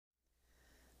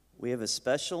We have a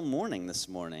special morning this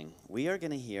morning. We are going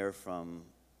to hear from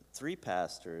three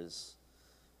pastors,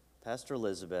 Pastor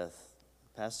Elizabeth,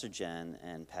 Pastor Jen,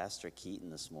 and Pastor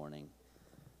Keaton this morning.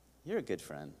 You're a good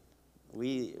friend.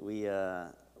 We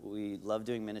love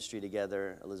doing ministry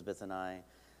together, Elizabeth and I.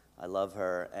 I love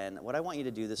her. And what I want you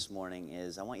to do this morning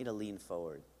is I want you to lean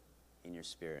forward in your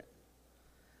spirit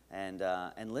and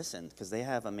listen, because they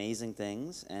have amazing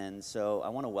things. And so I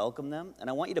want to welcome them. And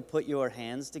I want you to put your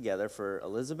hands together for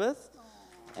Elizabeth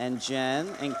and Jen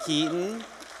and Keaton.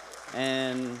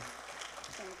 And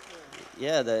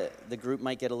yeah, the group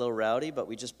might get a little rowdy, but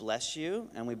we just bless you.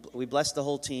 And we bless the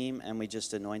whole team, and we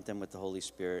just anoint them with the Holy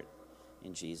Spirit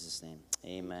in Jesus' name.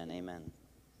 Amen, amen.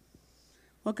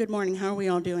 Well, good morning. How are we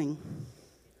all doing?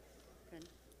 Good.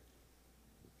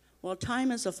 Well,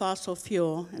 time is a fossil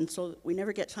fuel, and so we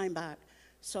never get time back.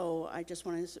 So I just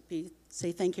want to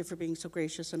say thank you for being so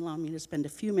gracious and allowing me to spend a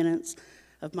few minutes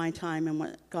of my time and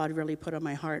what God really put on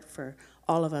my heart for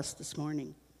all of us this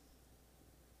morning.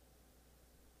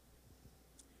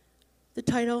 The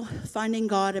title, Finding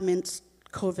God Amidst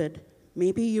COVID.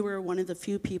 Maybe you were one of the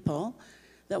few people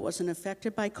that wasn't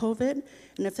affected by COVID,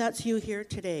 and if that's you here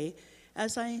today,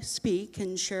 as I speak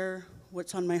and share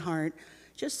what's on my heart,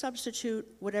 just substitute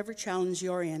whatever challenge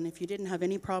you're in. If you didn't have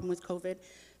any problem with COVID,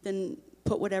 then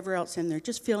put whatever else in there.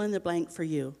 Just fill in the blank for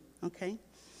you, okay?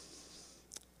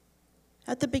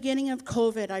 At the beginning of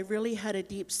COVID, I really had a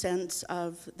deep sense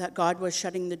of that God was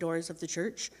shutting the doors of the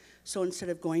church. So instead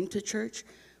of going to church,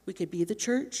 we could be the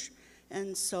church.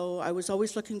 And so I was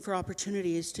always looking for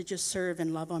opportunities to just serve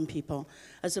and love on people.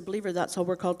 As a believer, that's all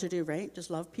we're called to do, right? Just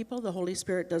love people. The Holy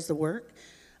Spirit does the work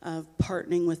of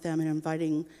partnering with them and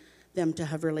inviting them to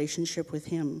have a relationship with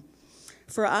Him.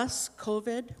 For us,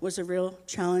 COVID was a real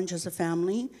challenge as a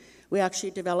family. We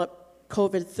actually developed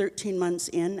COVID 13 months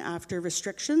in after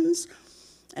restrictions,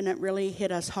 and it really hit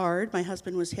us hard. My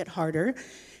husband was hit harder.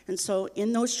 And so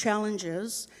in those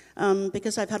challenges,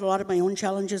 because I've had a lot of my own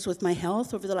challenges with my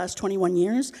health over the last 21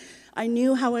 years, I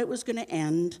knew how it was going to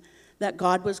end, that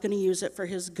God was going to use it for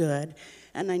His good.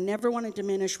 And I never want to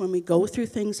diminish when we go through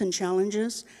things and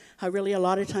challenges, how really a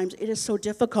lot of times it is so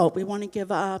difficult. We want to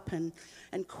give up and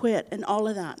quit and all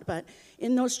of that. But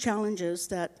in those challenges,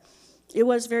 that it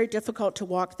was very difficult to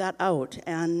walk that out.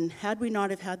 And had we not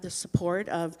have had the support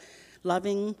of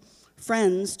loving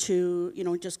friends to,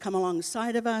 just come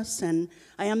alongside of us. And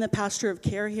I am the pastor of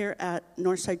care here at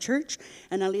Northside Church,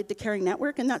 and I lead the Caring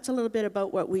Network, and that's a little bit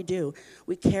about what we do.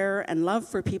 We care and love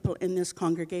for people in this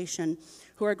congregation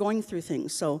who are going through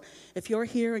things. So if you're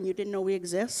here and you didn't know we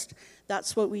exist,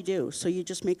 that's what we do. So you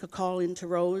just make a call into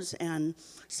Rose and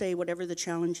say whatever the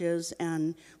challenge is,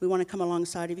 and we want to come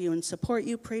alongside of you and support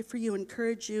you, pray for you,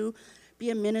 encourage you, be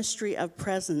a ministry of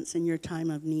presence in your time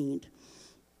of need.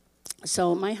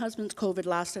 So my husband's COVID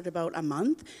lasted about a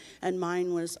month, and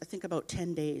mine was, I think, about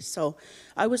 10 days. So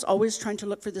I was always trying to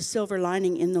look for the silver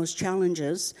lining in those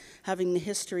challenges, having the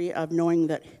history of knowing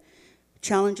that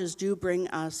challenges do bring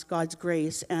us God's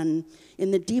grace, and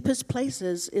in the deepest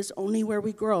places is only where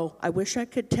we grow. I wish I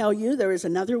could tell you there is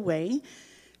another way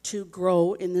to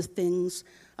grow in the things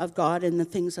of God and the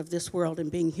things of this world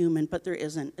and being human, but there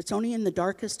isn't. It's only in the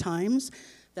darkest times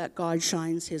that God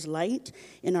shines His light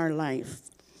in our life.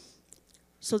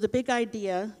 So the big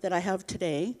idea that I have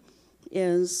today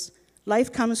is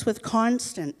life comes with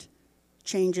constant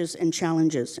changes and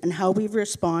challenges, and how we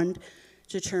respond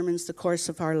determines the course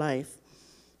of our life.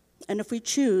 And if we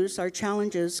choose, our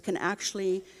challenges can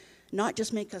actually not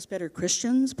just make us better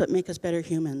Christians, but make us better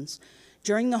humans.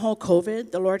 During the whole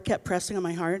COVID, the Lord kept pressing on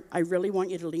my heart, I really want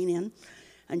you to lean in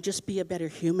and just be a better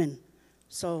human.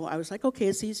 So I was like, okay,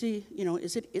 it's easy,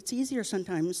 it's easier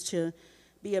sometimes to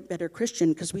be a better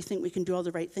Christian because we think we can do all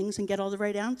the right things and get all the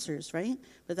right answers, right?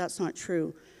 But that's not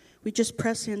true. We just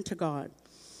press into God.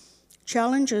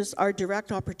 Challenges are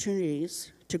direct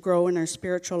opportunities to grow in our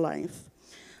spiritual life.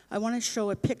 I want to show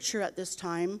a picture at this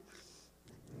time.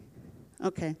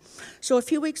 Okay. So a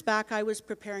few weeks back, I was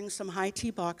preparing some high tea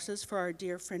boxes for our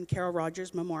dear friend Carol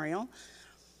Rogers Memorial.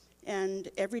 And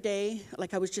every day,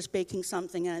 like I was just baking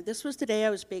something. And this was the day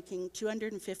I was baking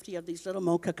 250 of these little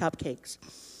mocha cupcakes.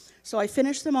 So I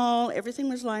finished them all, everything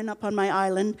was lined up on my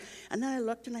island, and then I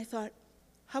looked and I thought,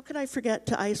 how could I forget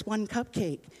to ice one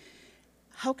cupcake?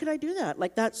 How could I do that?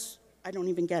 I don't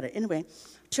even get it. Anyway,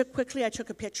 I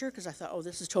took a picture because I thought, oh,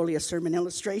 this is totally a sermon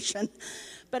illustration.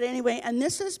 But anyway, and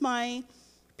this is my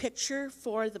picture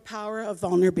for the power of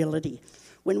vulnerability.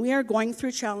 When we are going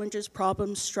through challenges,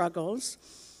 problems, struggles,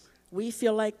 we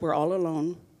feel like we're all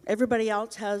alone. Everybody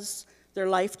else has their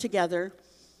life together.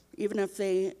 Even if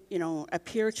they,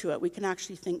 appear to it, we can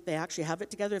actually think they actually have it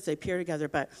together if they appear together.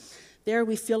 But there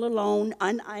we feel alone,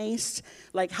 uniced,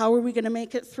 like how are we going to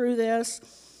make it through this?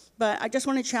 But I just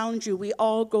want to challenge you. We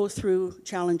all go through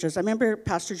challenges. I remember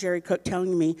Pastor Jerry Cook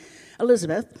telling me,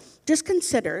 Elizabeth, just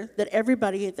consider that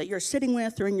everybody that you're sitting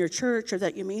with or in your church or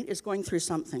that you meet is going through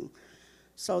something.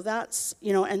 So that's,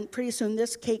 and pretty soon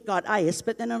this cake got ice,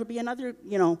 but then it'll be another,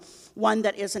 one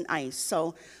that isn't ice.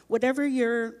 So whatever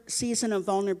your season of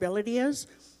vulnerability is,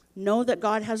 know that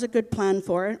God has a good plan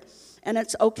for it. And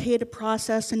it's okay to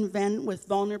process and vent with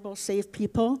vulnerable, safe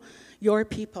people, your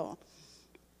people.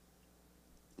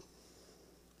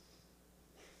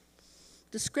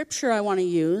 The scripture I want to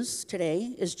use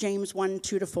today is James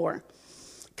 1:2-4.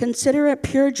 Consider it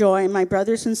pure joy, my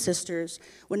brothers and sisters,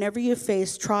 whenever you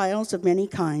face trials of many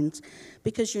kinds,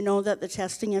 because you know that the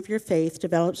testing of your faith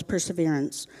develops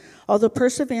perseverance.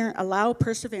 Allow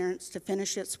perseverance to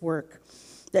finish its work,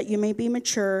 that you may be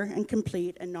mature and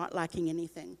complete and not lacking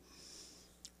anything.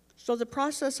 So the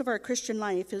process of our Christian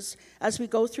life is, as we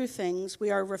go through things,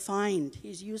 we are refined.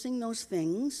 He's using those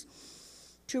things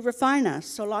to refine us.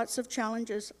 So lots of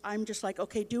challenges, I'm just like,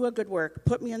 okay, do a good work.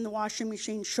 Put me in the washing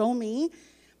machine. Show me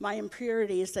my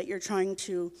impurities that you're trying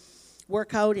to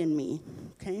work out in me,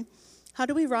 okay? How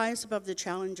do we rise above the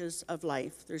challenges of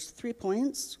life? There's 3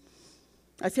 points.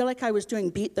 I feel like I was doing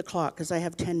beat the clock because I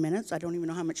have 10 minutes. I don't even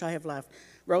know how much I have left.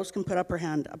 Rose can put up her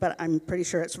hand, but I'm pretty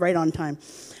sure it's right on time.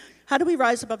 How do we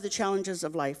rise above the challenges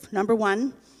of life? Number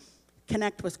 1,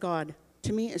 connect with God.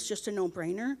 To me, it's just a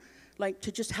no-brainer, like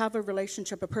to just have a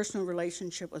relationship, a personal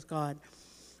relationship with God,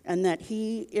 and that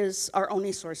He is our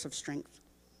only source of strength.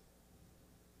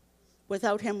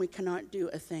 Without Him, we cannot do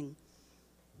a thing.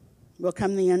 We'll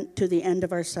come to the end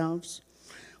of ourselves.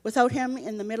 Without Him,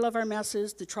 in the middle of our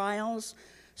messes, the trials,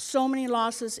 so many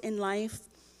losses in life,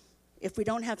 if we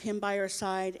don't have Him by our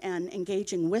side and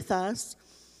engaging with us,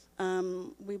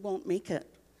 we won't make it.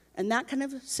 And that kind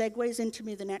of segues into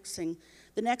the next thing.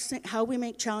 The next thing, how we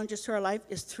make challenges to our life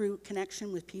is through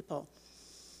connection with people.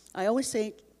 I always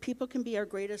say people can be our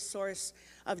greatest source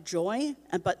of joy,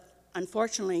 but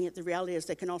unfortunately, the reality is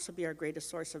they can also be our greatest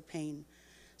source of pain.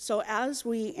 So as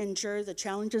we endure the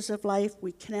challenges of life,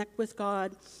 we connect with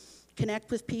God,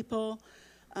 connect with people.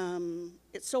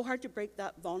 It's so hard to break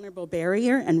that vulnerable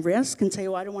barrier and risk and say,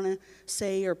 I don't want to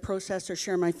say or process or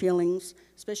share my feelings,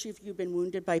 especially if you've been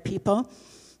wounded by people.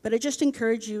 But I just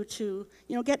encourage you to,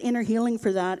 get inner healing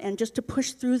for that and just to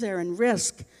push through there and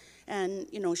risk and,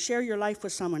 share your life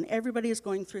with someone. Everybody is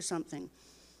going through something.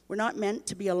 We're not meant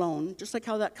to be alone, just like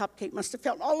how that cupcake must have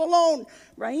felt all alone,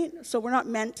 right? So we're not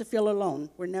meant to feel alone.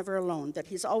 We're never alone, that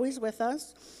He's always with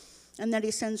us, and that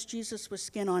He sends Jesus with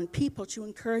skin on people to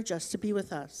encourage us to be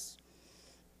with us.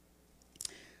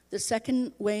 The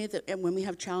second way that when we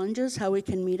have challenges, how we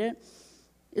can meet it,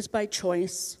 is by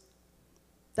choice.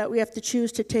 That we have to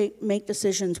choose to make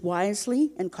decisions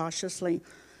wisely and cautiously.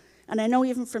 And I know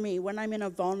even for me, when I'm in a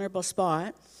vulnerable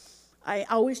spot, I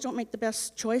always don't make the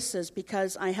best choices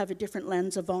because I have a different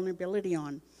lens of vulnerability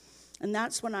on. And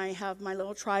that's when I have my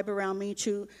little tribe around me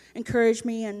to encourage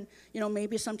me and,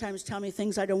 maybe sometimes tell me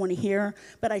things I don't want to hear.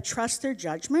 But I trust their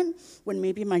judgment when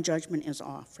maybe my judgment is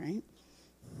off, right?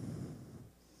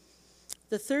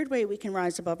 The third way we can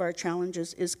rise above our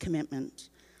challenges is commitment.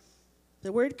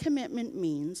 The word commitment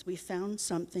means we found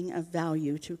something of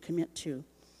value to commit to.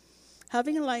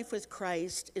 Having a life with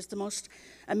Christ is the most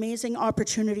amazing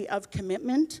opportunity of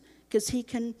commitment because He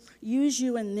can use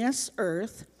you in this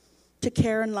earth to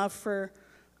care and love for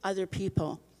other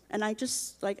people. And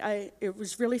it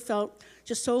was really felt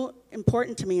just so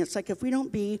important to me. It's like if we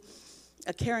don't be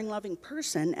a caring, loving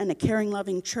person and a caring,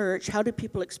 loving church, how do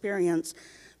people experience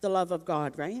the love of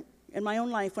God, right? In my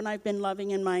own life, when I've been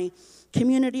loving in my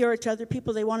community or to other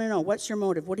people, they want to know, what's your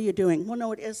motive? What are you doing? Well,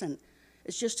 no, it isn't.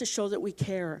 It's just to show that we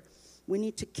care. We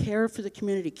need to care for the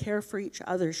community, care for each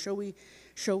other, show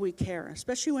we care,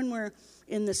 especially when we're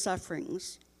in the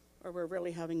sufferings or we're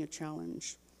really having a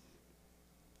challenge.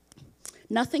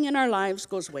 Nothing in our lives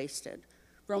goes wasted.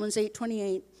 Romans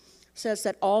 8:28 says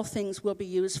that all things will be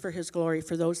used for His glory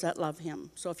for those that love Him.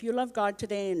 So if you love God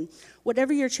today and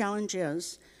whatever your challenge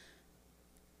is,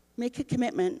 make a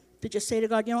commitment to just say to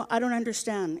God, I don't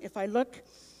understand. If I look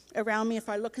around me, if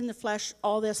I look in the flesh,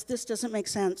 all this doesn't make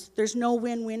sense. There's no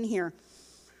win-win here.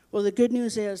 Well, the good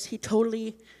news is He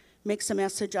totally makes a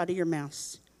message out of your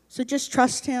mess. So just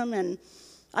trust Him, and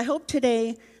I hope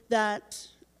today that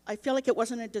I feel like it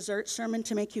wasn't a dessert sermon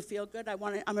to make you feel good.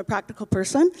 I'm a practical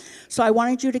person, so I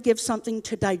wanted you to give something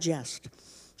to digest.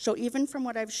 So even from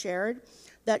what I've shared,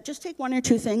 that just take one or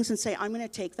two things and say, I'm going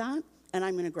to take that, and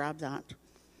I'm going to grab that.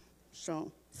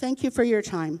 So Thank you for your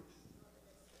time.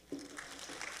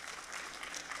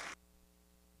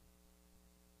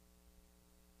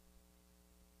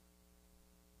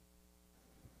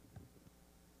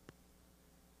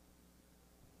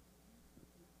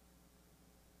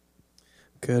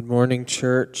 Good morning,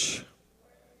 church.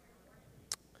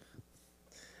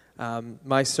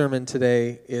 My sermon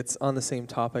today, it's on the same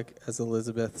topic as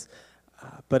Elizabeth's,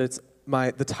 but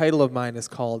the title of mine is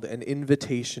called An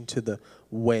Invitation to the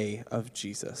Way of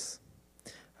Jesus.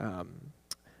 And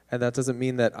that doesn't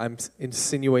mean that I'm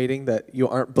insinuating that you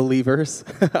aren't believers.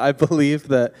 I believe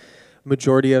that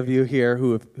majority of you here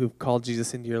who've called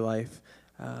Jesus into your life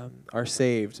are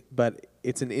saved, but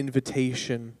it's an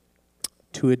invitation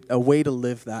to a way to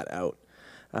live that out.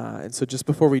 And so just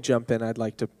before we jump in, I'd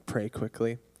like to pray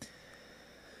quickly.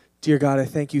 Dear God, I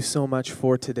thank you so much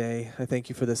for today. I thank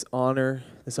you for this honor,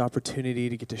 this opportunity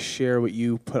to get to share what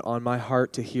you put on my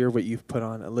heart, to hear what you've put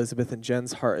on Elizabeth and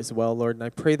Jen's heart as well, Lord. And I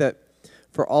pray that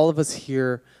for all of us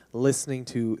here listening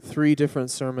to 3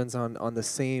 different sermons on the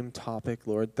same topic,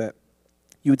 Lord, that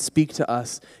you would speak to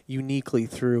us uniquely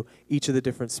through each of the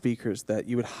different speakers, that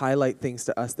you would highlight things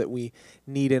to us that we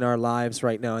need in our lives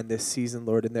right now in this season,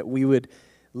 Lord, and that we would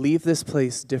leave this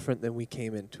place different than we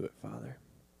came into it, Father.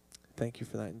 Thank you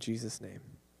for that in Jesus' name.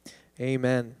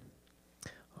 Amen.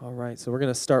 All right, so we're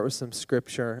going to start with some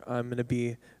scripture. I'm going to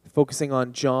be focusing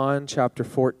on John chapter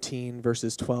 14,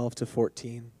 verses 12 to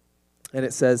 14. And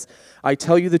it says, I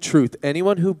tell you the truth,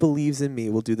 anyone who believes in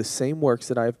me will do the same works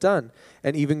that I have done,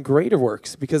 and even greater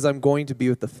works, because I'm going to be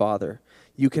with the Father.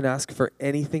 You can ask for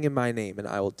anything in my name, and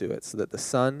I will do it, so that the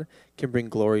Son can bring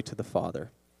glory to the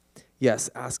Father. Yes,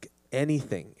 ask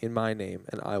anything in my name,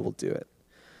 and I will do it.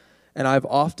 And I've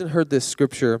often heard this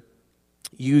scripture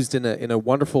used in a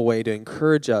wonderful way to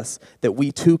encourage us that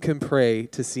we too can pray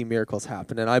to see miracles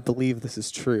happen. And I believe this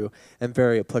is true and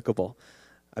very applicable.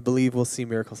 I believe we'll see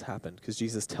miracles happen because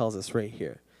Jesus tells us right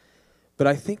here. But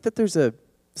I think that there's a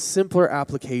simpler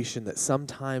application that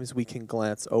sometimes we can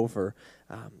glance over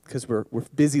because we're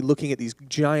busy looking at these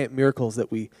giant miracles that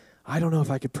I don't know if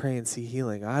I could pray and see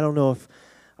healing. I don't know if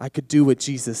I could do what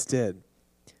Jesus did.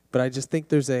 But I just think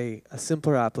there's a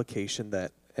simpler application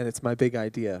that, and it's my big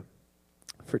idea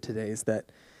for today, is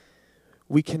that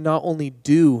we can not only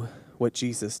do what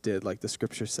Jesus did, like the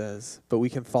scripture says, but we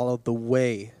can follow the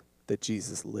way that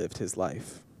Jesus lived his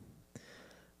life.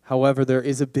 However, there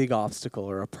is a big obstacle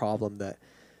or a problem that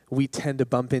we tend to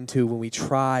bump into when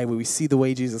we see the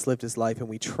way Jesus lived his life and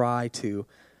we try to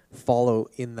follow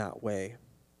in that way.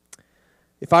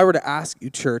 If I were to ask you,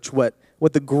 church, what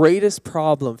the greatest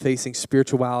problem facing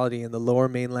spirituality in the Lower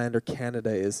Mainland or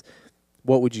Canada is,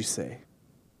 what would you say?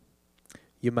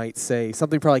 You might say,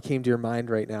 something probably came to your mind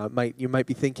right now. You might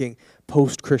be thinking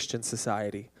post-Christian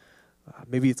society.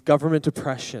 Maybe it's government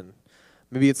oppression.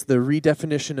 Maybe it's the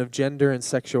redefinition of gender and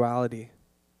sexuality.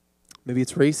 Maybe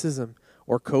it's racism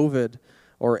or COVID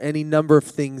or any number of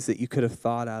things that you could have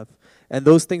thought of. And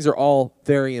those things are all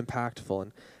very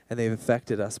impactful and they've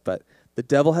affected us. But the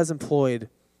devil has employed,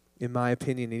 in my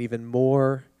opinion, an even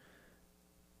more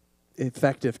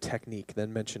effective technique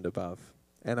than mentioned above.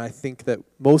 And I think that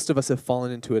most of us have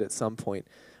fallen into it at some point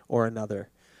or another.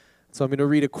 So I'm going to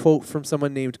read a quote from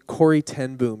someone named Corrie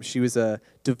ten Boom. She was a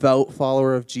devout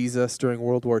follower of Jesus during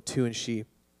World War II, and she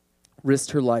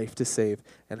risked her life to save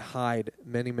and hide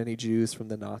many, many Jews from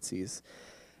the Nazis.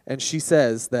 And she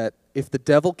says that if the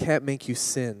devil can't make you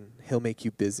sin, he'll make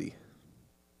you busy.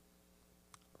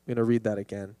 I'm going to read that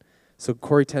again. So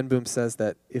Corrie ten Boom says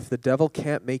that if the devil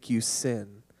can't make you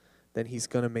sin, then he's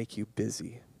going to make you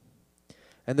busy.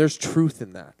 And there's truth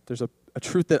in that. There's a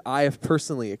truth that I have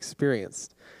personally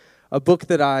experienced. A book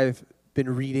that I've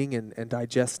been reading and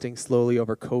digesting slowly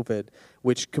over COVID,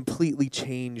 which completely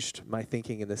changed my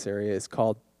thinking in this area, is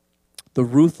called The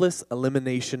Ruthless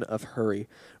Elimination of Hurry,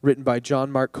 written by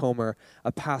John Mark Comer,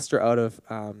 a pastor out of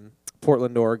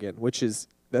Portland, Oregon, which is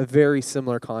a very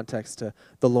similar context to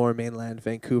the Lower Mainland,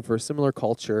 Vancouver, similar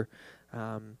culture.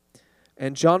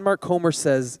 And John Mark Comer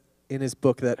says in his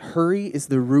book that hurry is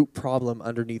the root problem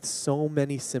underneath so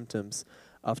many symptoms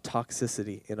of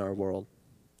toxicity in our world.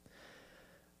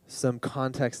 Some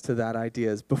context to that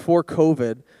idea is before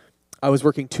COVID, I was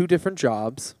working 2 different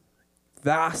jobs,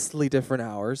 vastly different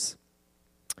hours,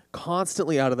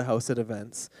 constantly out of the house at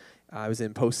events. I was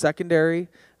in post-secondary.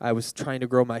 I was trying to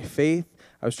grow my faith.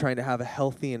 I was trying to have a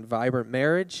healthy and vibrant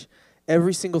marriage.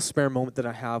 Every single spare moment that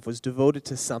I have was devoted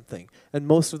to something, and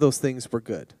most of those things were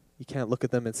good. You can't look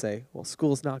at them and say, well,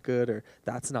 school's not good or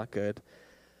that's not good.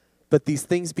 But these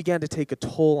things began to take a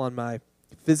toll on my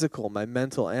physical, my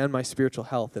mental, and my spiritual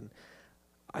health. And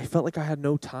I felt like I had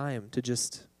no time to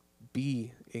just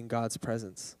be in God's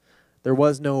presence. There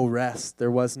was no rest.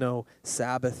 There was no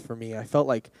Sabbath for me. I felt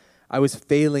like I was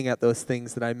failing at those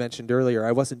things that I mentioned earlier.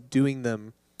 I wasn't doing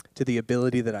them to the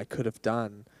ability that I could have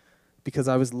done because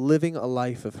I was living a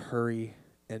life of hurry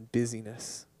and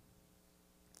busyness.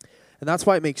 And that's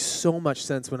why it makes so much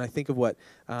sense when I think of what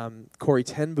Corrie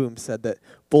ten Boom said, that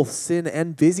both sin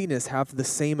and busyness have the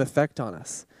same effect on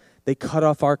us. They cut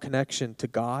off our connection to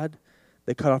God,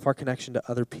 they cut off our connection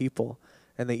to other people,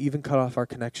 and they even cut off our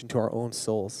connection to our own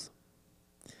souls.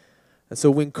 And so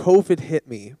when COVID hit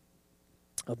me,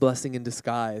 a blessing in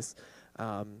disguise,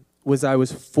 was I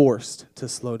was forced to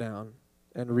slow down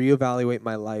and reevaluate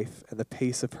my life and the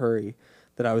pace of hurry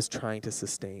that I was trying to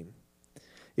sustain.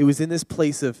 It was in this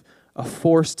place of a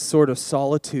forced sort of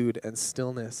solitude and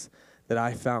stillness that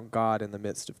I found God in the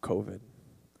midst of COVID.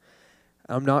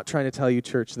 I'm not trying to tell you,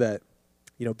 church, that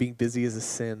being busy is a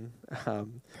sin.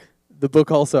 The book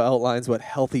also outlines what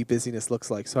healthy busyness looks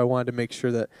like, so I wanted to make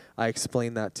sure that I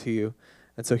explain that to you.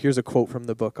 And so here's a quote from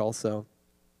the book also.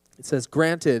 It says,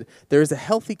 "Granted, there is a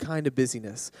healthy kind of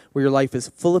busyness where your life is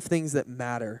full of things that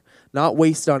matter, not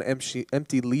wasted on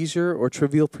empty leisure or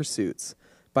trivial pursuits.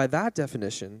 By that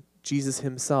definition, Jesus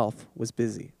himself was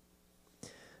busy.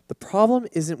 The problem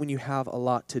isn't when you have a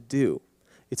lot to do.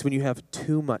 It's when you have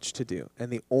too much to do,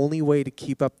 and the only way to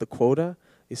keep up the quota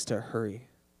is to hurry."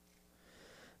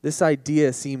 This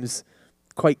idea seems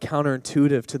quite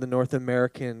counterintuitive to the North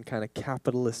American kind of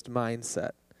capitalist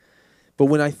mindset. But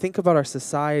when I think about our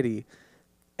society,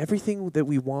 everything that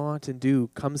we want and do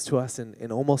comes to us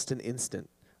in almost an instant.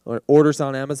 Or orders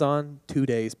on Amazon, 2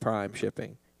 days Prime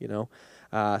shipping,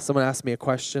 Someone asked me a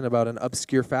question about an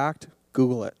obscure fact,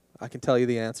 Google it. I can tell you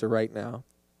the answer right now.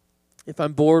 If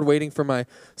I'm bored waiting for my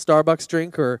Starbucks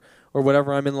drink or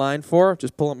whatever I'm in line for,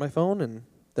 just pull up my phone and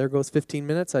there goes 15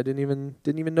 minutes. I didn't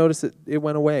even notice it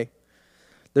went away.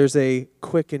 There's a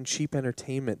quick and cheap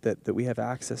entertainment that we have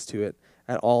access to it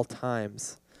at all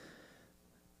times.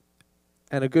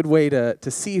 And a good way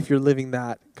to see if you're living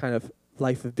that kind of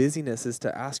life of busyness is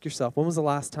to ask yourself, when was the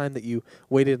last time that you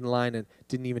waited in line and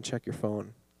didn't even check your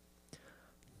phone?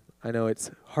 I know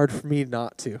it's hard for me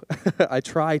not to. I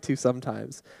try to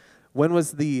sometimes. When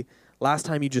was the last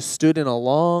time you just stood in a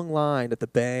long line at the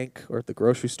bank or at the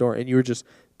grocery store and you were just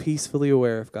peacefully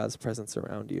aware of God's presence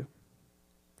around you?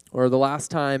 Or the last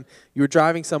time you were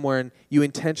driving somewhere and you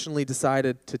intentionally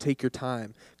decided to take your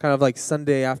time, kind of like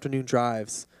Sunday afternoon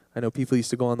drives. I know people used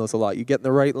to go on those a lot. You get in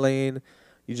the right lane,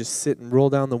 you just sit and roll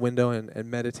down the window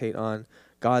and meditate on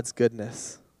God's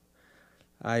goodness.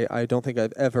 I don't think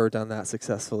I've ever done that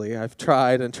successfully. I've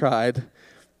tried and tried.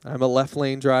 I'm a left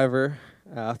lane driver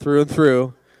through and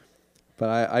through,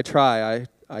 but I try.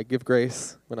 I give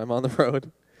grace when I'm on the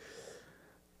road.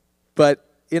 But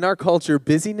in our culture,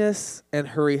 busyness and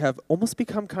hurry have almost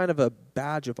become kind of a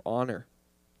badge of honor.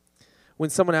 When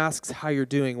someone asks how you're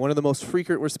doing, one of the most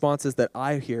frequent responses that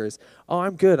I hear is, "Oh,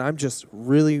 I'm good. I'm just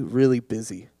really, really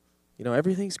busy.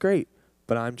 Everything's great,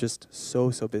 but I'm just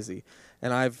so busy."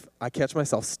 And I catch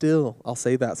myself still. I'll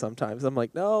say that sometimes. I'm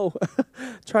like, no,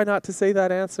 try not to say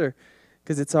that answer,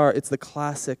 because it's the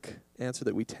classic answer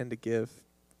that we tend to give,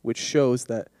 which shows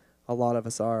that a lot of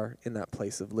us are in that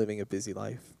place of living a busy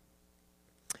life.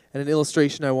 And an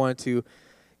illustration I wanted to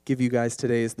give you guys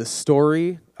today is the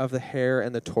story of the hare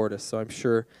and the tortoise. So I'm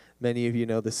sure many of you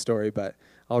know this story, but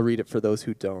I'll read it for those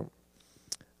who don't.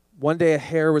 One day a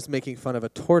hare was making fun of a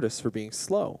tortoise for being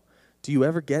slow. "Do you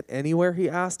ever get anywhere?" he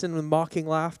asked in mocking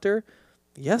laughter.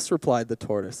 "Yes," replied the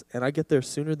tortoise, "and I get there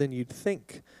sooner than you'd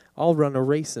think. I'll run a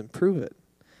race and prove it."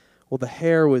 Well, the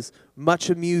hare was much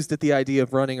amused at the idea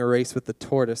of running a race with the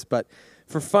tortoise, but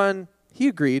for fun, he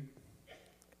agreed.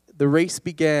 The race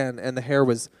began, and the hare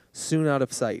was soon out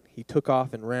of sight. He took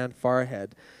off and ran far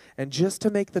ahead. And just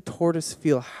to make the tortoise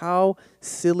feel how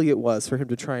silly it was for him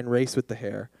to try and race with the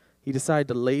hare, he decided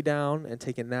to lay down and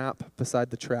take a nap beside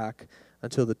the track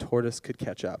until the tortoise could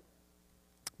catch up.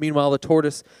 Meanwhile, the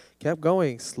tortoise kept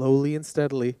going slowly and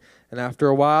steadily, and after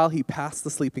a while, he passed the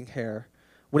sleeping hare.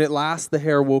 When at last the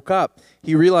hare woke up,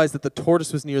 he realized that the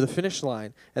tortoise was near the finish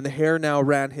line, and the hare now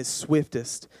ran his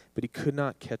swiftest, but he could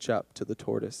not catch up to the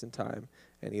tortoise in time,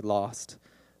 and he lost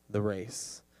the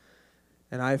race.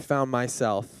 And I found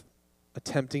myself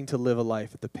attempting to live a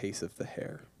life at the pace of the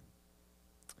hare.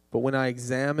 But when I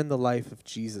examine the life of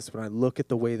Jesus, when I look at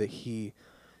the way that he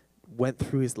went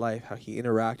through his life, how he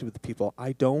interacted with people,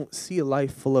 I don't see a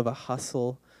life full of a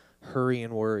hustle, hurry,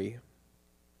 and worry.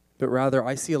 But rather,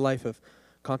 I see a life of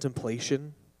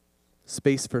contemplation,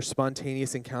 space for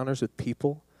spontaneous encounters with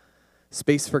people,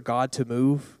 space for God to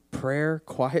move, prayer,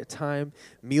 quiet time,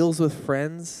 meals with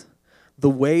friends, The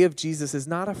way of Jesus is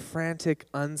not a frantic,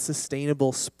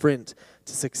 unsustainable sprint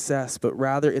to success, but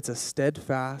rather it's a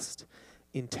steadfast,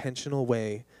 intentional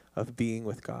way of being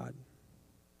with God.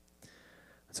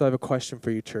 So I have a question for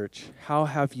you, church. How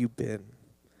have you been?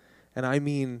 And I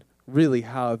mean, really,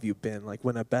 how have you been? Like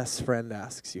when a best friend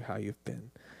asks you how you've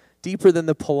been. Deeper than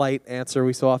the polite answer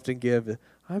we so often give,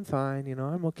 I'm fine,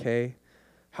 I'm okay.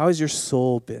 How has your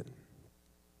soul been?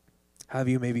 Have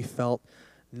you maybe felt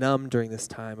numb during this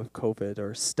time of COVID,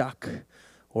 or stuck,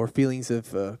 or feelings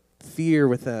of fear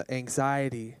with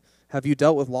anxiety? Have you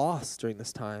dealt with loss during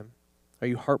this time? Are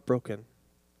you heartbroken?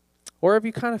 Or have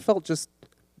you kind of felt just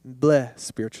bleh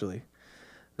spiritually?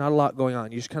 Not a lot going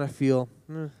on. You just kind of feel,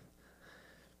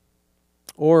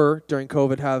 Or during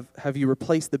COVID, have you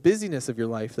replaced the busyness of your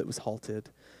life that was halted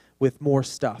with more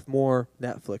stuff, more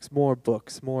Netflix, more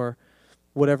books, more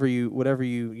whatever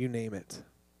you name it?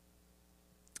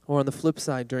 Or on the flip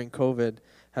side, during COVID,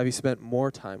 have you spent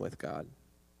more time with God?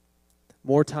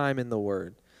 More time in the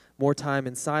Word, more time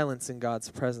in silence in God's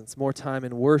presence, more time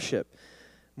in worship,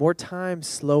 more time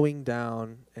slowing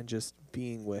down and just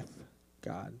being with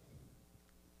God.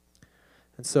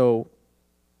 And so,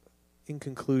 in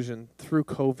conclusion, through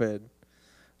COVID,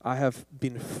 I have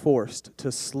been forced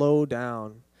to slow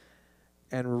down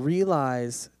and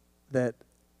realize that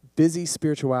busy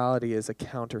spirituality is a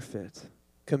counterfeit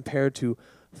compared to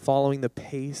following the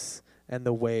pace and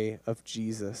the way of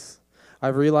Jesus.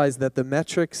 I've realized that the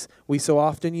metrics we so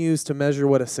often use to measure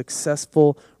what a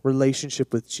successful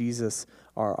relationship with Jesus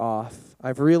are off.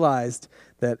 I've realized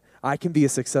that I can be a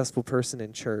successful person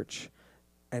in church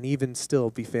and even still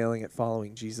be failing at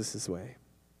following Jesus' way.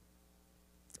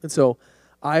 And so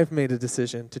I've made a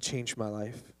decision to change my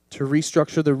life, to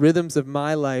restructure the rhythms of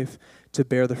my life to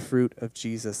bear the fruit of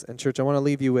Jesus. And church, I want to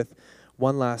leave you with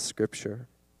one last scripture.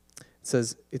 It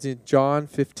says, it's in John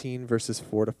 15, verses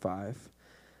 4-5.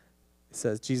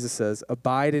 Jesus says,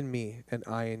 abide in me and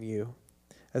I in you.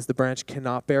 As the branch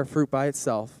cannot bear fruit by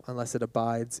itself unless it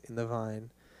abides in the vine,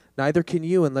 neither can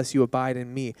you unless you abide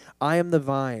in me. I am the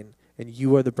vine and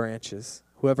you are the branches.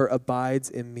 Whoever abides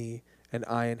in me and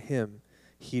I in him,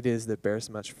 he it is that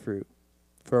bears much fruit.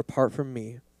 For apart from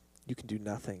me, you can do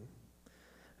nothing.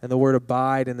 And the word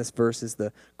abide in this verse is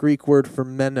the Greek word for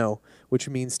meno, which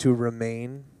means to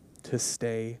remain, to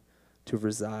stay, to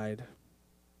reside.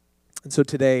 And so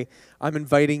today, I'm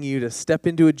inviting you to step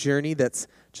into a journey that's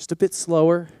just a bit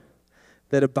slower,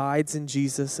 that abides in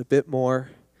Jesus a bit more,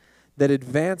 that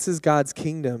advances God's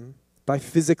kingdom by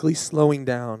physically slowing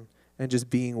down and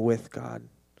just being with God.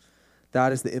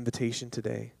 That is the invitation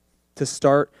today, to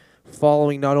start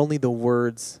following not only the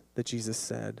words that Jesus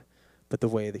said, but the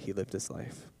way that he lived his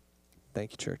life.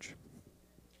 Thank you, church.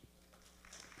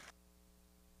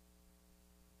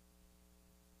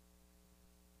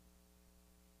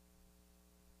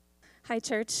 Hi,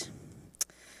 church.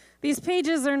 These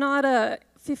pages are not a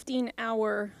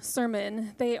 15-hour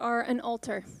sermon. They are an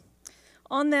altar.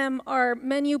 On them are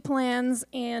menu plans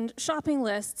and shopping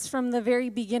lists from the very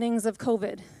beginnings of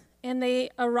COVID. And they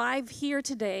arrive here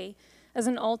today as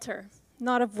an altar,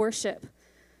 not of worship,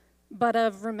 but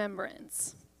of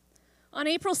remembrance. On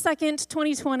April 2nd,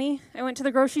 2020, I went to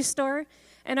the grocery store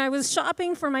and I was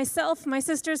shopping for myself, my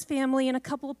sister's family, and a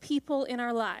couple people in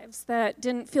our lives that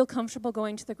didn't feel comfortable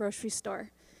going to the grocery store.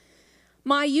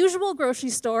 My usual grocery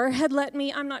store had let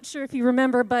me, I'm not sure if you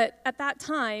remember, but at that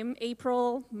time,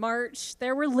 April, March,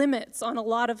 there were limits on a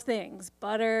lot of things: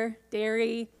 butter,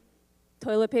 dairy,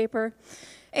 toilet paper.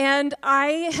 And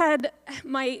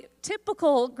my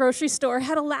typical grocery store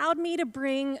had allowed me to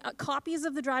bring copies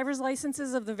of the driver's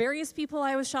licenses of the various people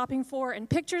I was shopping for and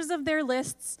pictures of their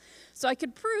lists so I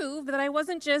could prove that I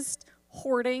wasn't just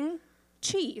hoarding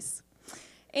cheese.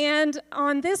 And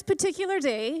on this particular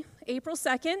day, April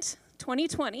 2nd,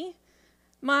 2020,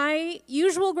 my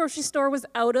usual grocery store was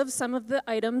out of some of the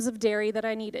items of dairy that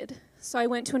I needed. So I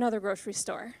went to another grocery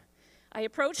store. I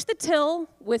approached the till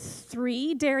with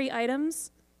 3 dairy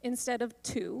items instead of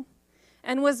 2,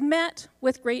 and was met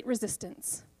with great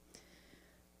resistance.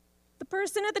 The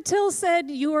person at the till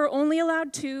said, "You are only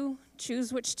allowed 2,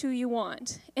 choose which 2 you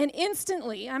want." And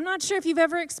instantly, I'm not sure if you've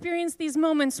ever experienced these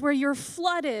moments where you're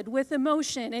flooded with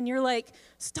emotion and you're like,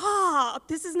 stop,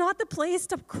 this is not the place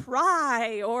to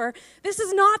cry, or this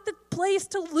is not the place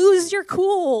to lose your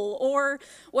cool, or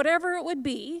whatever it would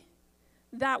be.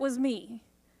 That was me,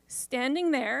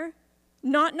 standing there,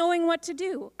 not knowing what to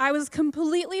do. I was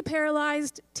completely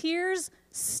paralyzed, tears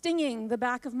stinging the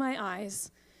back of my eyes,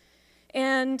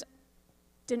 and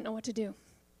didn't know what to do.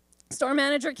 Store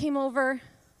manager came over,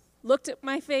 looked at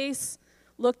my face,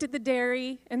 looked at the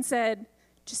dairy, and said,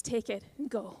 "Just take it and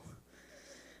go."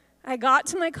 I got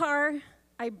to my car,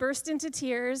 I burst into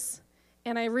tears,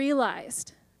 and I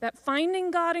realized that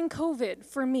finding God in COVID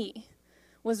for me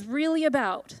was really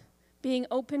about being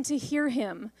open to hear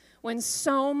him when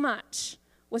so much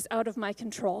was out of my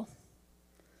control.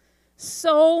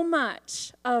 So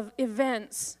much of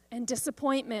events and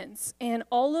disappointments and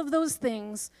all of those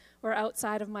things were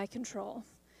outside of my control.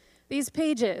 These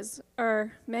pages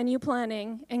are menu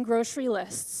planning and grocery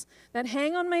lists that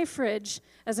hang on my fridge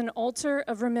as an altar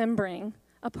of remembering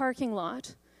a parking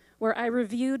lot where I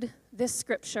reviewed this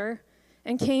scripture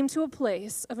and came to a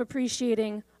place of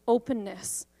appreciating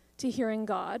openness to hearing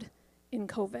God in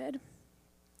COVID.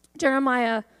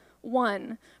 Jeremiah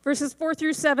 1, verses 4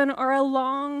 through 7 are a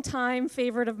long-time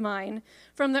favorite of mine.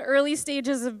 From the early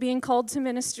stages of being called to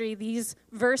ministry, these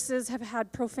verses have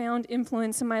had profound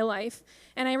influence in my life,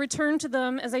 and I return to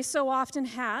them as I so often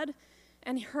had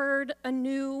and heard a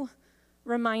new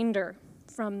reminder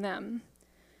from them.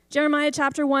 Jeremiah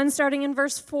chapter 1, starting in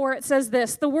verse 4, it says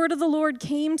this: "The word of the Lord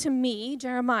came to me,"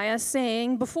 Jeremiah,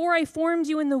 saying, "Before I formed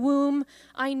you in the womb,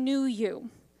 I knew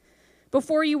you.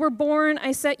 Before you were born,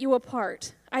 I set you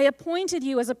apart. I appointed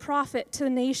you as a prophet to the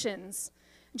nations."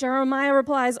 Jeremiah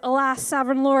replies, "Alas,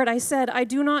 sovereign Lord, I said, I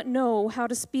do not know how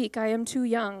to speak. I am too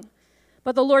young."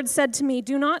 But the Lord said to me,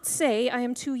 "Do not say, I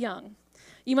am too young.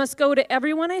 You must go to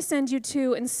everyone I send you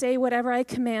to and say whatever I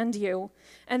command you."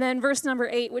 And then verse number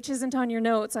 8, which isn't on your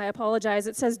notes, I apologize.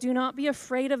 It says, "Do not be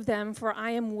afraid of them, for I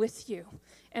am with you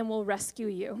and will rescue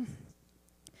you."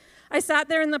 I sat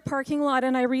there in the parking lot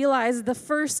and I realized the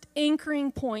first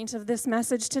anchoring point of this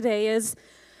message today is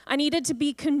I needed to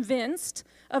be convinced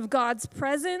of God's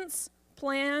presence,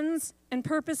 plans, and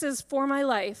purposes for my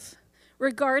life,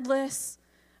 regardless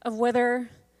of whether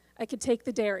I could take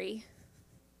the dairy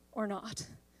or not.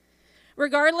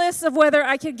 Regardless of whether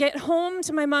I could get home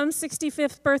to my mom's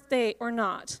 65th birthday or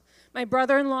not, my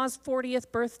brother-in-law's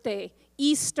 40th birthday,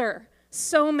 Easter,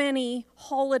 so many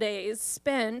holidays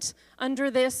spent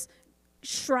under this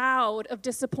shroud of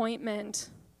disappointment.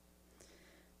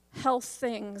 Health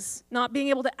things, not being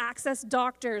able to access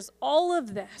doctors, all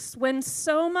of this, when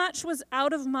so much was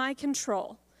out of my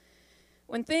control.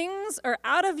 When things are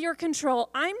out of your control,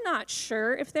 I'm not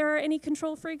sure if there are any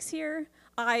control freaks here.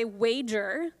 I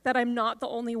wager that I'm not the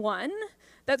only one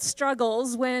that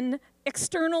struggles when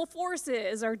external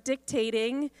forces are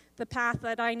dictating the path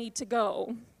that I need to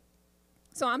go.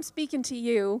 So I'm speaking to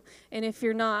you, and if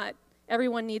you're not,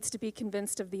 everyone needs to be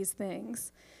convinced of these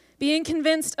things. Being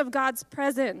convinced of God's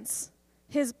presence,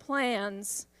 his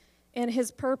plans, and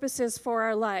his purposes for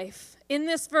our life. In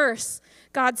this verse,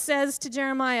 God says to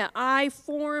Jeremiah, "I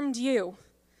formed you."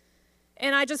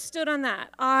 And I just stood on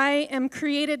that. I am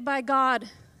created by God.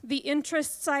 The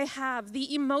interests I have,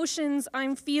 the emotions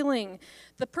I'm feeling,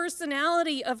 the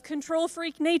personality of control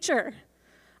freak nature.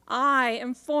 I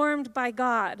am formed by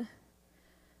God.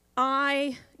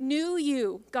 I knew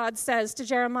you, God says to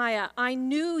Jeremiah. I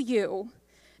knew you.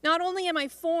 Not only am I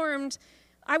formed,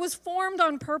 I was formed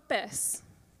on purpose,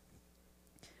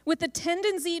 with the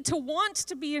tendency to want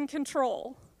to be in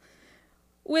control,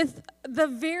 with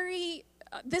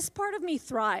this part of me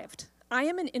thrived. I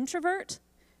am an introvert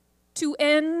to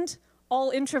end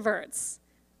all introverts.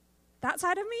 That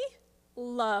side of me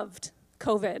loved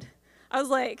COVID. I was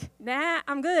like, nah,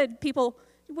 I'm good. People,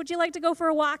 would you like to go for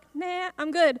a walk? Nah,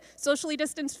 I'm good. Socially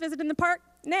distanced visit in the park?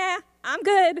 Nah, I'm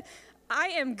good. I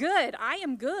am good. I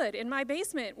am good. In my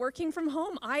basement, working from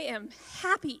home, I am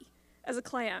happy as a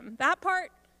clam. That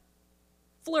part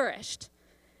flourished.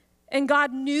 And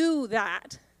God knew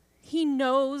that. He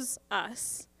knows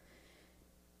us.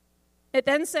 It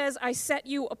then says, "I set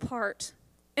you apart."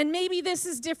 And maybe this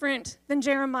is different than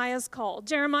Jeremiah's call.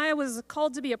 Jeremiah was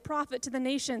called to be a prophet to the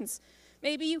nations.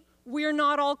 Maybe we're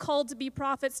not all called to be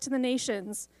prophets to the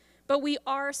nations, but we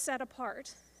are set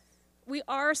apart. We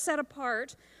are set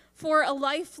apart for a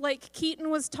life like Keaton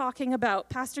was talking about,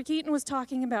 Pastor Keaton was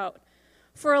talking about,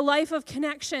 for a life of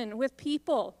connection with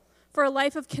people, for a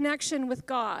life of connection with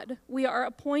God. We are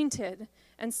appointed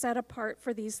and set apart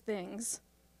for these things.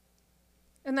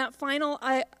 And that final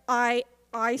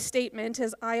I statement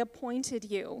is, "I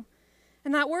appointed you."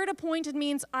 And that word appointed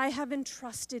means I have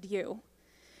entrusted you.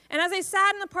 And as I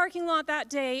sat in the parking lot that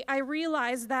day, I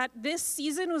realized that this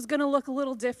season was going to look a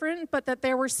little different, but that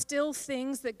there were still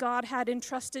things that God had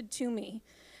entrusted to me.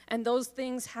 And those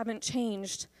things haven't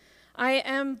changed.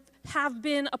 I have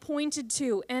been appointed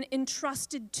to and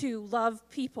entrusted to love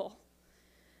people.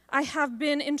 I have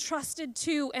been entrusted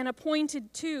to and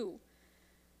appointed to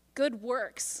good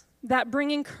works that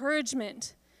bring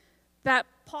encouragement, that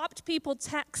popped people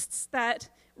texts, that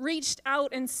reached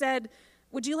out and said,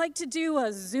 "Would you like to do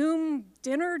a Zoom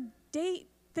dinner date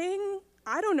thing?"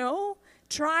 I don't know.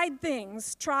 tried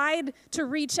things, tried to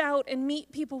reach out and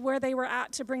meet people where they were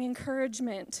at to bring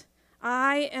encouragement.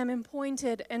 I am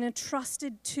appointed and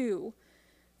entrusted to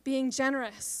being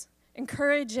generous,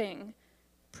 encouraging,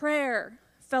 prayer,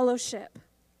 fellowship.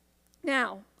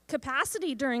 Now,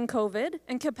 capacity during COVID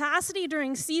and capacity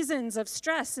during seasons of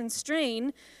stress and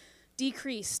strain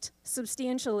decreased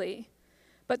substantially.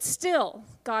 But still,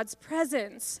 God's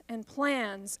presence and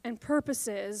plans and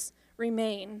purposes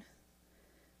remain.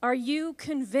 Are you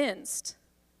convinced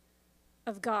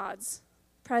of God's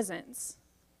presence,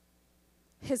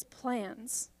 his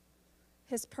plans,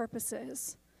 his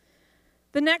purposes?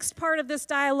 The next part of this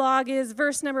dialogue is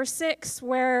verse number 6,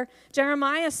 where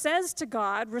Jeremiah says to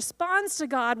God, responds to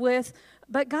God with,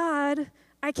 "But God,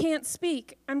 I can't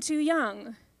speak. I'm too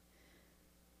young."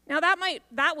 Now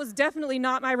that was definitely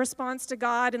not my response to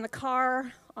God in the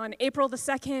car on April the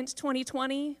 2nd,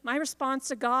 2020. My response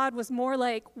to God was more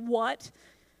like, what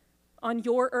on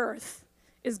your earth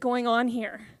is going on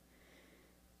here?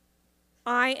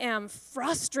 I am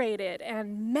frustrated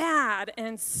and mad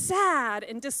and sad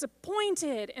and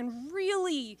disappointed and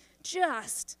really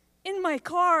just in my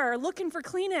car looking for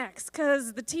Kleenex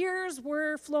because the tears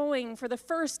were flowing for the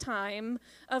first time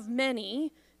of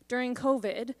many during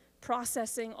COVID,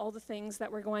 processing all the things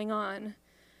that were going on.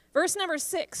 Verse number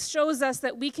 6 shows us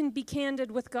that we can be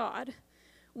candid with God.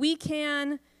 We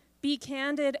can be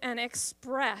candid and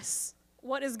express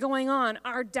what is going on,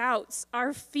 our doubts,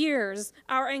 our fears,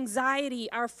 our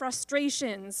anxiety, our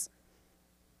frustrations.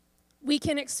 We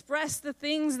can express the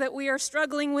things that we are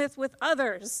struggling with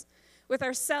others, with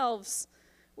ourselves,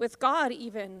 with God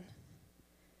even.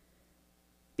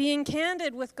 Being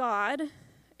candid with God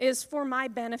is for my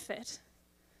benefit.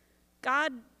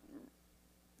 God,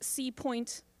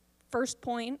 first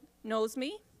point, knows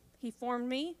me. He formed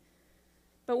me.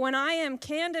 But when I am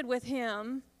candid with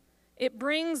him, it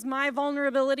brings my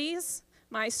vulnerabilities,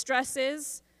 my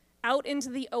stresses out into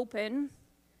the open,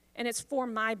 and it's for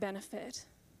my benefit.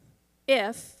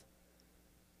 If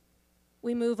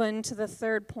we move into the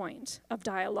third point of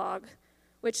dialogue,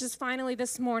 which is finally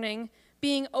this morning,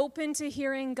 being open to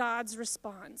hearing God's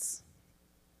response.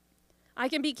 I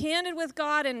can be candid with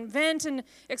God and vent and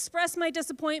express my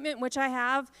disappointment, which I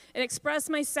have, and express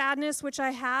my sadness, which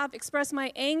I have, express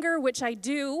my anger, which I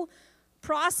do,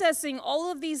 processing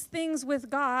all of these things with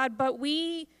God, but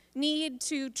we need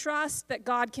to trust that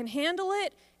God can handle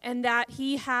it and that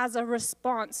he has a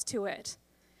response to it.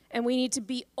 And we need to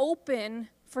be open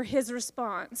for his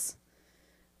response.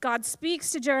 God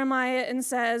speaks to Jeremiah and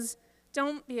says,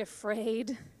 "Don't be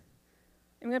afraid.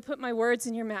 I'm going to put my words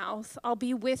in your mouth. I'll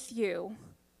be with you.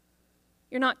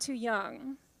 You're not too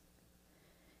young."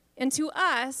 And to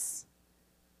us,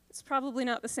 it's probably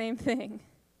not the same thing.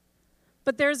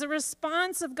 But there's a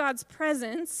response of God's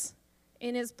presence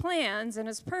in his plans and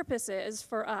his purposes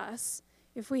for us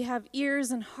if we have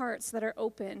ears and hearts that are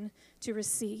open to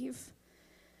receive.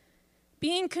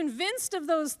 Being convinced of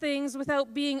those things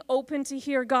without being open to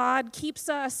hear God keeps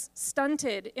us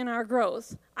stunted in our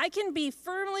growth. I can be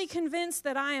firmly convinced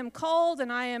that I am called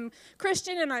and I am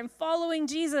Christian and I'm following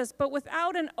Jesus, but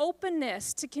without an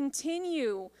openness to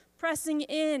continue pressing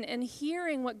in and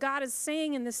hearing what God is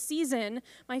saying in this season,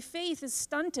 my faith is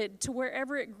stunted to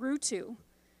wherever it grew to,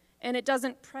 and it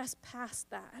doesn't press past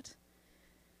that.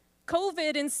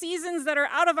 COVID and seasons that are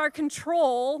out of our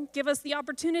control give us the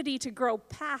opportunity to grow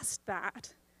past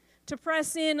that, to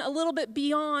press in a little bit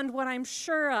beyond what I'm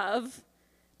sure of,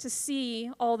 to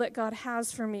see all that God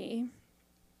has for me.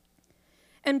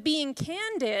 And being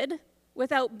candid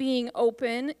without being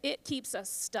open, it keeps us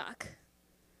stuck.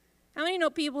 How many know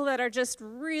people that are just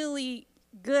really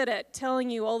good at telling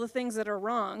you all the things that are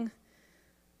wrong,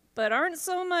 but aren't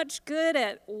so much good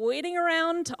at waiting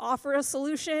around to offer a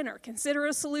solution or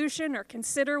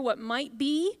consider what might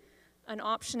be an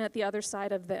option at the other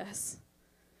side of this?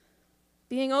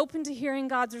 Being open to hearing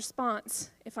God's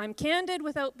response. If I'm candid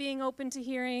without being open to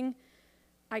hearing,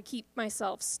 I keep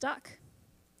myself stuck.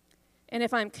 And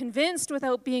if I'm convinced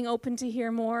without being open to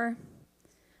hear more,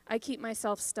 I keep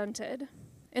myself stunted.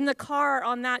 In the car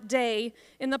on that day,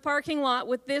 in the parking lot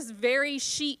with this very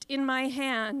sheet in my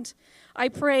hand, I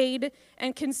prayed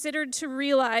and considered to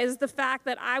realize the fact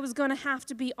that I was going to have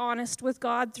to be honest with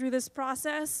God through this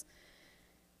process.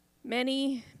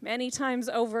 Many, many times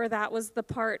over, that was the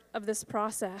part of this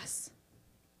process.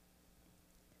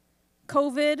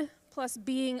 COVID plus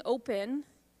being open,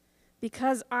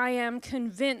 because I am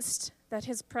convinced that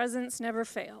his presence never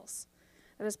fails,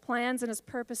 that his plans and his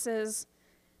purposes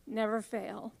never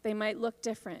fail. They might look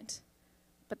different,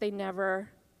 but they never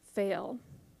fail.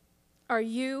 Are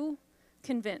you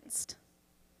convinced?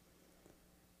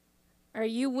 Are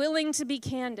you willing to be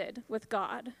candid with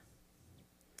God?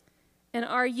 And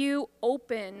are you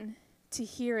open to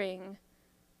hearing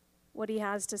what he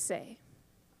has to say?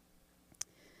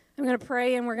 I'm going to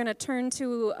pray, and we're going to turn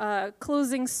to a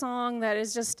closing song that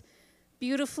is just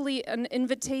beautifully an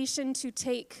invitation to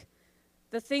take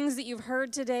the things that you've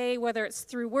heard today, whether it's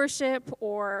through worship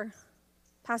or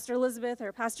Pastor Elizabeth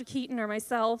or Pastor Keaton or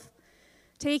myself,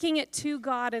 taking it to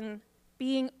God and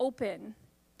being open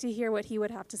to hear what he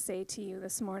would have to say to you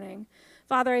this morning.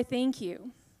 Father, I thank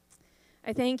you.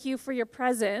 I thank you for your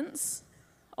presence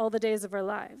all the days of our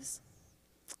lives.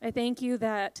 I thank you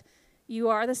that you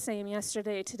are the same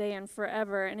yesterday, today, and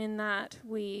forever, and in that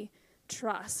we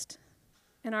trust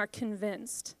and are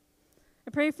convinced.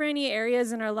 I pray for any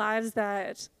areas in our lives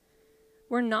that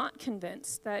we're not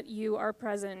convinced that you are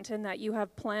present and that you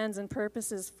have plans and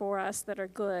purposes for us that are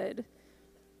good.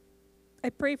 I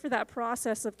pray for that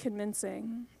process of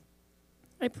convincing.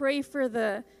 I pray for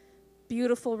the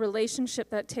beautiful relationship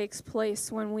that takes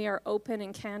place when we are open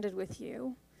and candid with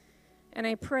you. And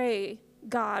I pray,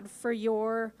 God, for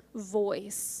your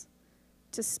voice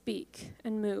to speak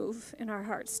and move in our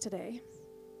hearts today.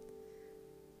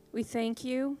 We thank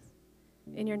you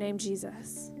in your name,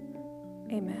 Jesus.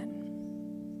 Amen.